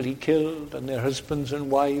the people he killed and their husbands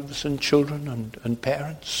and wives and children and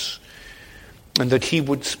parents, and that he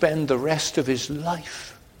would spend the rest of his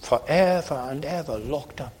life forever and ever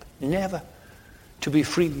locked up, never to be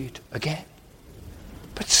freed again.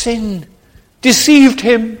 But sin deceived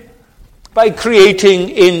him by creating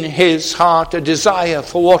in his heart a desire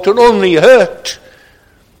for what would only hurt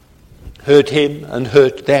him and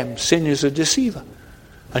hurt them. Sin is a deceiver.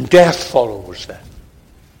 And death follows then.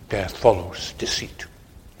 Death follows deceit.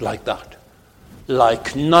 Like that.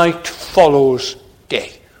 Like night follows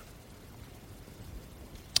day.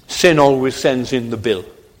 Sin always sends in the bill.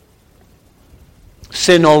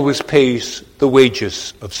 Sin always pays the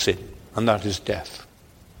wages of sin, and that is death.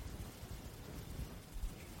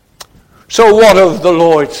 So what of the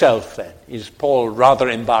law itself then? Is Paul rather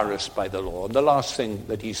embarrassed by the law? And the last thing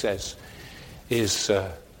that he says is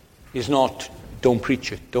not, don't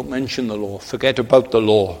preach it, don't mention the law, forget about the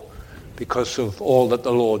law because of all that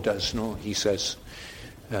the law does. No, he says,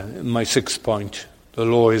 my 6th point, the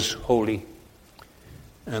law is holy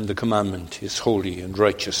and the commandment is holy and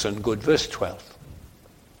righteous and good. Verse 12.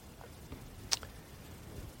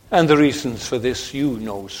 And the reasons for this you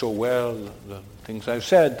know so well, the things I've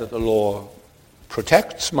said, that the law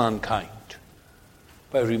protects mankind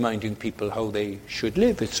by reminding people how they should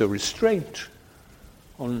live. It's a restraint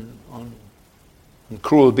on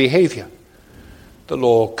cruel behavior. The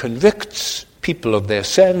law convicts people of their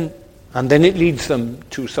sin, and then it leads them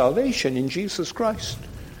to salvation in Jesus Christ.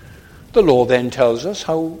 The law then tells us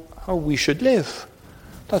how we should live.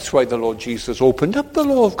 That's why the Lord Jesus opened up the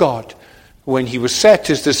law of God. When he was set,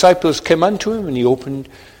 his disciples came unto him, and he opened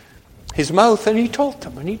his mouth, and he taught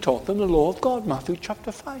them the law of God, Matthew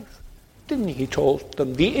chapter 5. Didn't he? He taught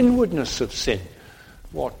them the inwardness of sin,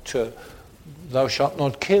 what thou shalt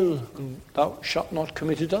not kill, and thou shalt not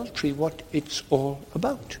commit adultery, what it's all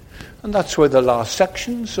about. And that's why the last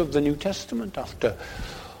sections of the New Testament, after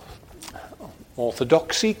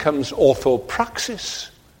orthodoxy comes orthopraxis.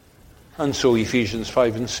 And so Ephesians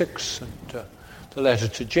 5 and 6, and the letter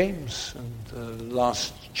to James, and the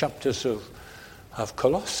last chapters of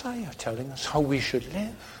Colossae are telling us how we should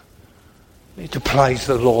live. It applies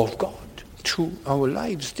the law of God to our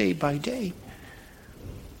lives day by day.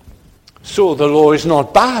 So the law is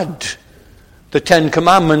not bad. The 10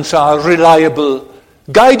 Commandments are reliable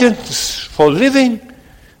guidance for living.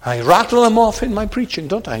 I rattle them off in my preaching,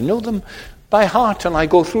 don't I? I know them by heart, and I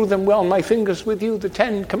go through them on my fingers with you. The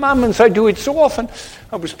 10 Commandments, I do it so often.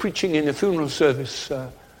 I was preaching in a funeral service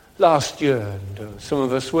last year, and some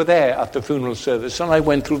of us were there at the funeral service, and I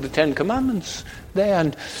went through the 10 Commandments there,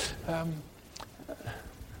 and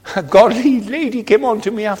a godly lady came on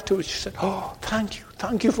to me afterwards. She said, "Oh,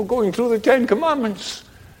 thank you for going through the 10 Commandments."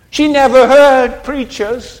 She never heard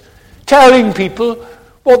preachers telling people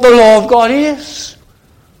what the law of God is.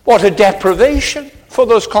 What a deprivation for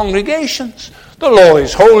those congregations. The law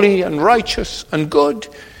is holy and righteous and good.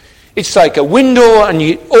 It's like a window, and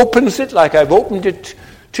he opens it like I've opened it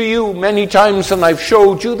to you many times, and I've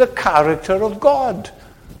showed you the character of God.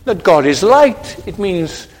 That God is light. It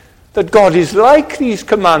means that God is like these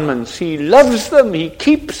commandments. He loves them. He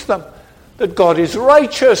keeps them. That God is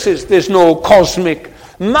righteous. There's no cosmic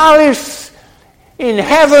malice in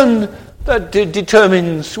heaven that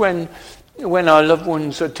determines when our loved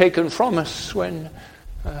ones are taken from us, when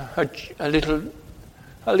a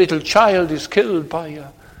little child is killed by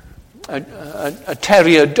a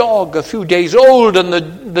terrier dog a few days old, and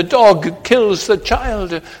the dog kills the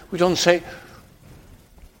child. We don't say,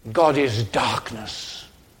 God is darkness.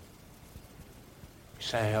 We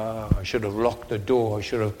say, I should have locked the door. I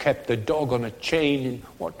should have kept the dog on a chain.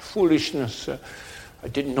 What foolishness. I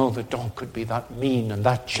didn't know the dog could be that mean and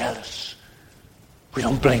that jealous. We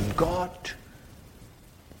don't blame God.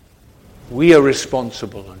 We are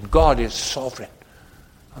responsible, and God is sovereign.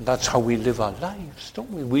 And that's how we live our lives, don't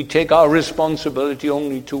we? We take our responsibility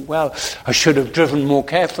only too well. I should have driven more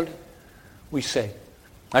carefully, we say.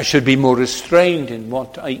 I should be more restrained in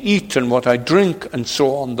what I eat and what I drink, and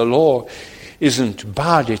so on. The law isn't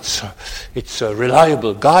bad. It's a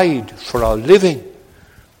reliable guide for our living.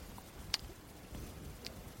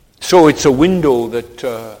 So it's a window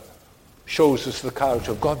that shows us the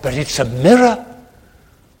character of God, but it's a mirror.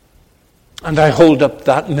 And I hold up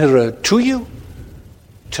that mirror to you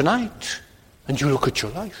tonight, and you look at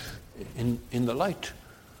your life in the light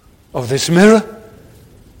of this mirror.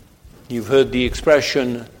 You've heard the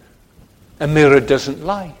expression, a mirror doesn't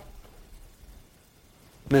lie.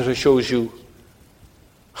 Mirror shows you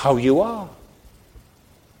how you are,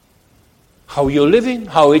 how you're living,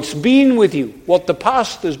 how it's been with you, what the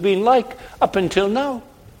past has been like up until now.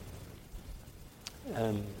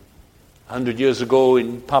 100 years ago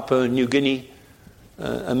in Papua New Guinea,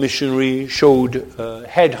 a missionary showed a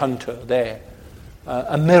headhunter there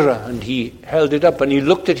a mirror, and he held it up and he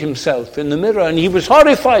looked at himself in the mirror, and he was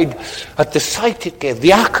horrified at the sight it gave,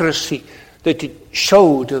 the accuracy that it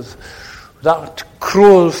showed of that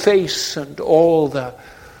cruel face and all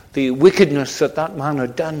the wickedness that man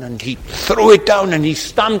had done. And he threw it down and he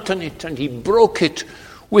stamped on it and he broke it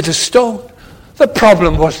with a stone. The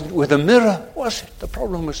problem wasn't with the mirror, was it? The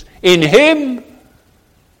problem was in him,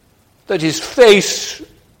 that his face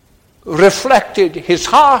reflected his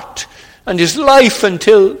heart and his life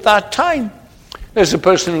until that time. There's a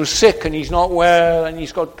person who's sick and he's not well and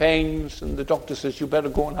he's got pains, and the doctor says, you better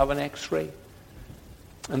go and have an x-ray.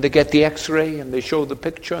 And they get the x-ray and they show the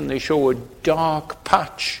picture and they show a dark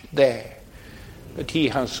patch there, that he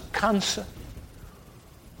has cancer.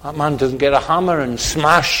 That man doesn't get a hammer and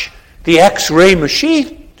smash the x-ray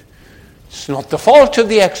machine. It's not the fault of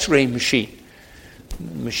the x-ray machine.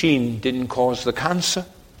 The machine didn't cause the cancer.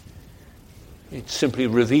 It simply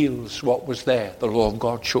reveals what was there. The law of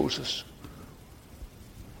God shows us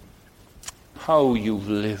how you've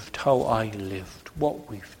lived, how I lived, what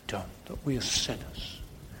we've done, that we are sinners.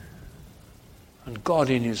 And God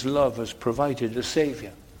in his love has provided a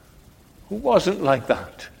Savior who wasn't like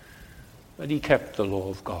that. But he kept the law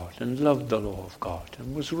of God and loved the law of God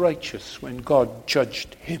and was righteous when God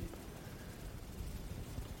judged him.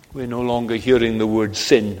 We're no longer hearing the word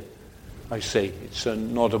sin. I say it's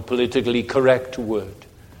not a politically correct word,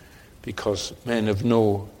 because men have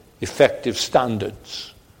no effective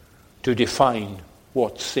standards to define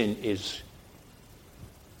what sin is.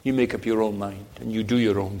 You make up your own mind and you do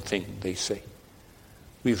your own thing, they say.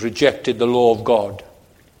 We've rejected the law of God,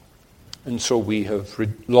 and so we have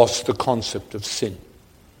lost the concept of sin.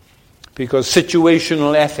 Because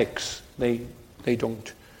situational ethics, they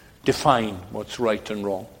don't define what's right and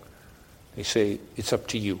wrong. They say, it's up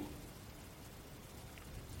to you.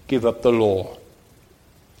 Give up the law,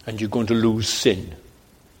 and you're going to lose sin,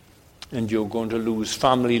 and you're going to lose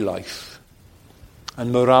family life,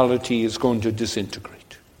 and morality is going to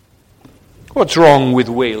disintegrate. What's wrong with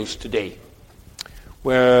Wales today?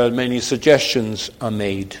 Well, many suggestions are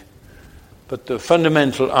made, but the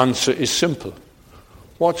fundamental answer is simple.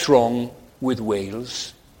 What's wrong with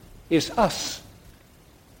Wales is us.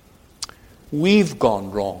 We've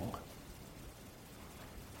gone wrong.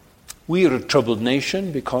 We are a troubled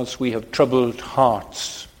nation because we have troubled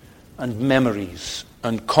hearts and memories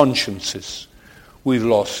and consciences. We've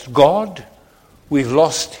lost God. We've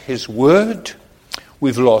lost his word.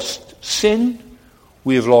 We've lost sin.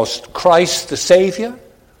 We've lost Christ the Savior.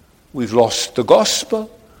 We've lost the gospel.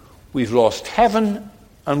 We've lost heaven.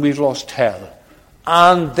 And we've lost hell.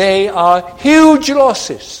 And they are huge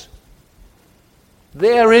losses.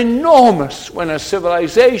 They are enormous when a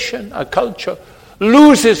civilization, a culture,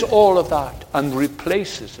 loses all of that and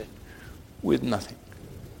replaces it with nothing.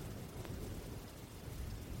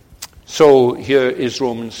 So here is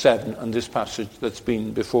Romans 7 and this passage that's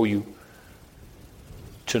been before you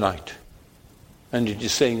tonight. And it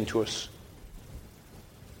is saying to us,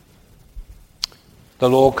 the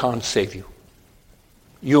law can't save you.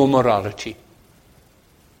 Your morality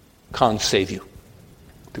can't save you.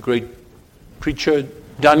 The great preacher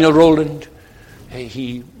Daniel Rowland,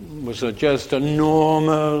 he was just a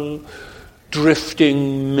normal,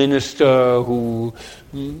 drifting minister who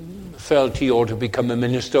felt he ought to become a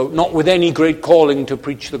minister, not with any great calling to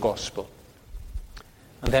preach the gospel.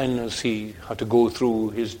 And then as he had to go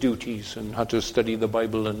through his duties and had to study the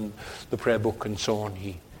Bible and the prayer book and so on,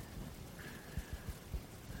 he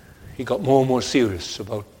got more and more serious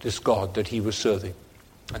about this God that he was serving.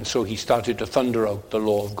 And so he started to thunder out the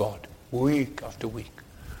law of God, week after week.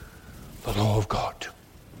 The law of God.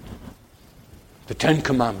 The Ten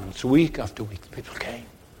Commandments, week after week. People came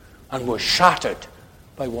and were shattered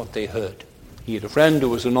by what they heard. He had a friend who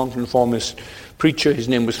was a nonconformist preacher. His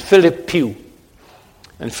name was Philip Pugh.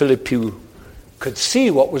 And Philip Pugh could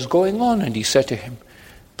see what was going on. And he said to him,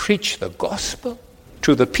 preach the gospel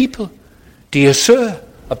to the people. Dear sir,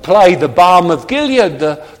 apply the balm of Gilead,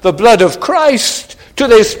 the blood of Christ, to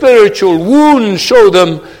their spiritual wounds. Show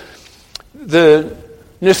them the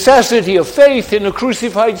necessity of faith in a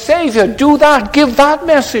crucified Savior. Do that. Give that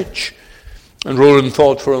message. And Rowland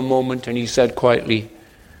thought for a moment and he said quietly,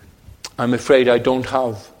 I'm afraid I don't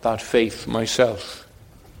have that faith myself.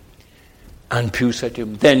 And Pugh said to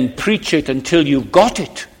him, then preach it until you've got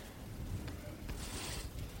it.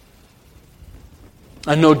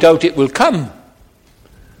 And no doubt it will come.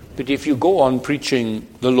 But if you go on preaching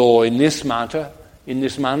the law in this manner,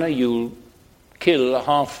 you'll kill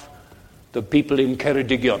half the people in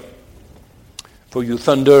Ceredigion. For you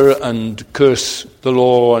thunder and curse the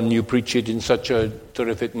law and you preach it in such a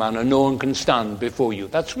terrific manner, no one can stand before you.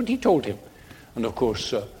 That's what he told him. And of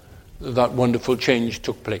course, that wonderful change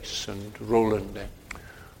took place and Rowland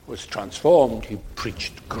was transformed. He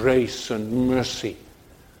preached grace and mercy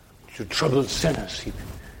to troubled sinners.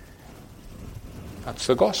 That's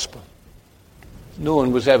the gospel. No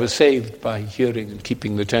one was ever saved by hearing and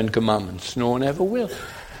keeping the Ten Commandments. No one ever will.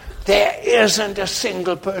 There isn't a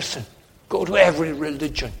single person. Go to every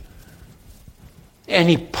religion,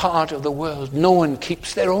 any part of the world. No one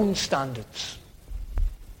keeps their own standards.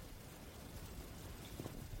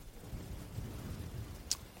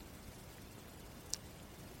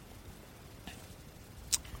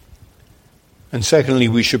 And secondly,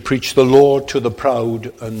 we should preach the law to the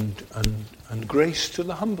proud and grace to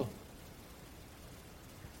the humble.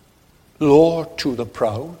 Law to the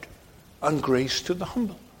proud and grace to the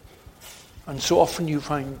humble. And so often you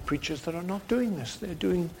find preachers that are not doing this. They're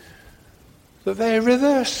doing the very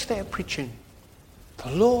reverse. They're preaching the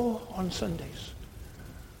law on Sundays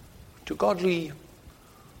to godly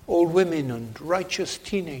old women and righteous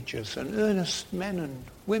teenagers and earnest men and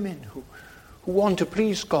women who want to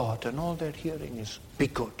please God, and all they're hearing is be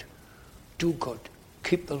good, do good,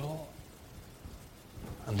 keep the law.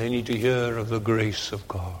 And they need to hear of the grace of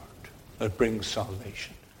God that brings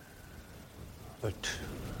salvation, that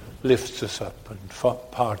lifts us up and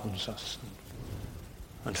pardons us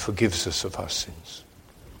and forgives us of our sins.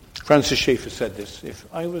 Francis Schaeffer said this: if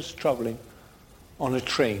I was traveling on a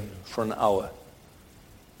train for an hour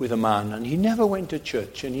with a man and he never went to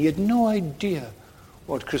church and he had no idea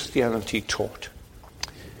what Christianity taught,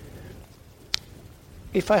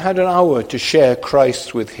 if I had an hour to share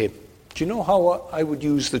Christ with him, do you know how I would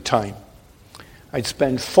use the time? I'd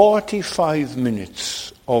spend 45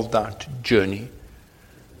 minutes of that journey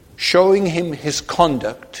showing him his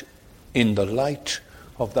conduct in the light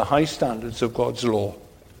of the high standards of God's law.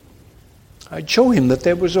 I'd show him that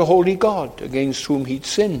there was a holy God against whom he'd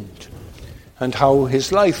sinned and how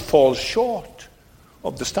his life falls short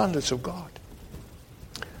of the standards of God.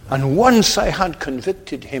 And once I had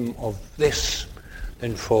convicted him of this,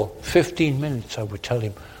 then for 15 minutes I would tell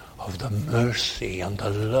him of the mercy and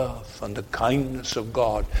the love and the kindness of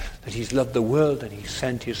God, that he's loved the world and he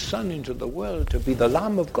sent his Son into the world to be the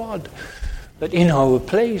Lamb of God that in our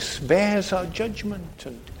place bears our judgment,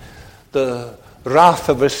 and the wrath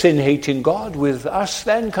of a sin-hating God with us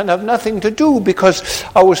then can have nothing to do, because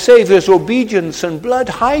our Saviour's obedience and blood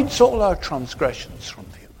hides all our transgressions from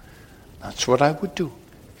view. That's what I would do,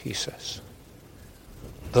 he says.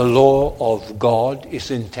 The law of God is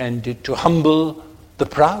intended to humble the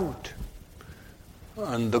proud,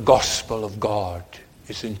 and the gospel of God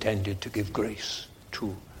is intended to give grace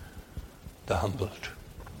to the humbled.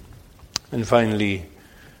 And finally,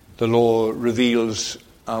 the law reveals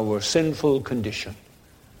our sinful condition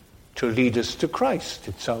to lead us to Christ.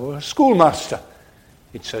 It's our schoolmaster.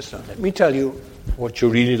 It says, now let me tell you what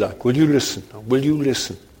you're really like. Will you listen? Will you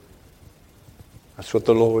listen? That's what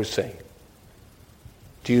the law is saying.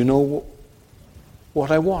 Do you know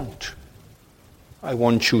what I want? I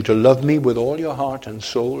want you to love me with all your heart and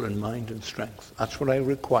soul and mind and strength. That's what I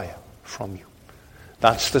require from you.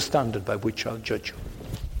 That's the standard by which I'll judge you.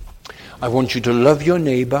 I want you to love your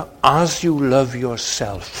neighbor as you love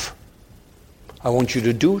yourself. I want you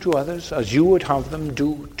to do to others as you would have them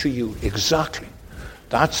do to you. Exactly.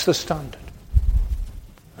 That's the standard.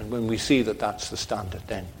 And when we see that that's the standard,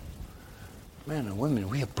 then, men and women,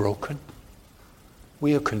 we are broken.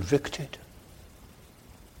 We are convicted.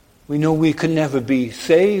 We know we can never be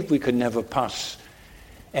saved. We can never pass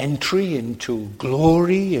entry into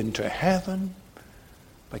glory, into heaven,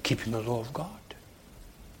 by keeping the law of God.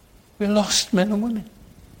 We're lost men and women.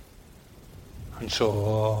 And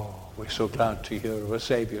so, we're so glad to hear our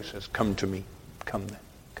Savior says, come to me. Come then,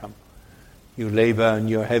 come. You labor and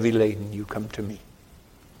you're heavy laden, you come to me.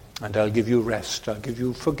 And I'll give you rest. I'll give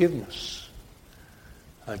you forgiveness.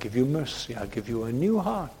 I'll give you mercy. I'll give you a new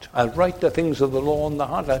heart. I'll write the things of the law on the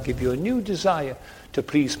heart. I'll give you a new desire to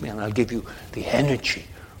please me. And I'll give you the energy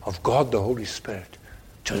of God, the Holy Spirit,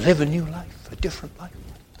 to live a new life, a different life.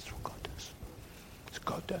 That's what God does. That's what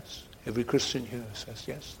God does. Every Christian here says,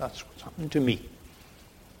 yes, that's what's happened to me.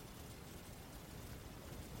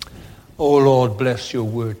 Oh Lord, bless your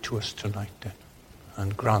word to us tonight then,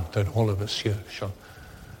 and grant that all of us here shall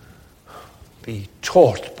be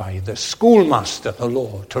taught by the schoolmaster, the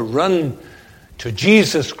law, to run to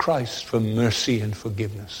Jesus Christ for mercy and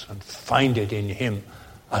forgiveness and find it in him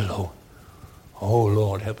alone. Oh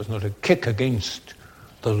Lord, help us not to kick against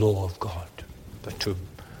the law of God, but to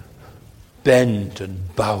bend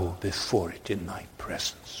and bow before it in thy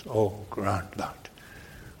presence. Oh, grant that.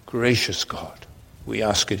 Gracious God, we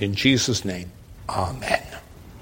ask it in Jesus' name. Amen.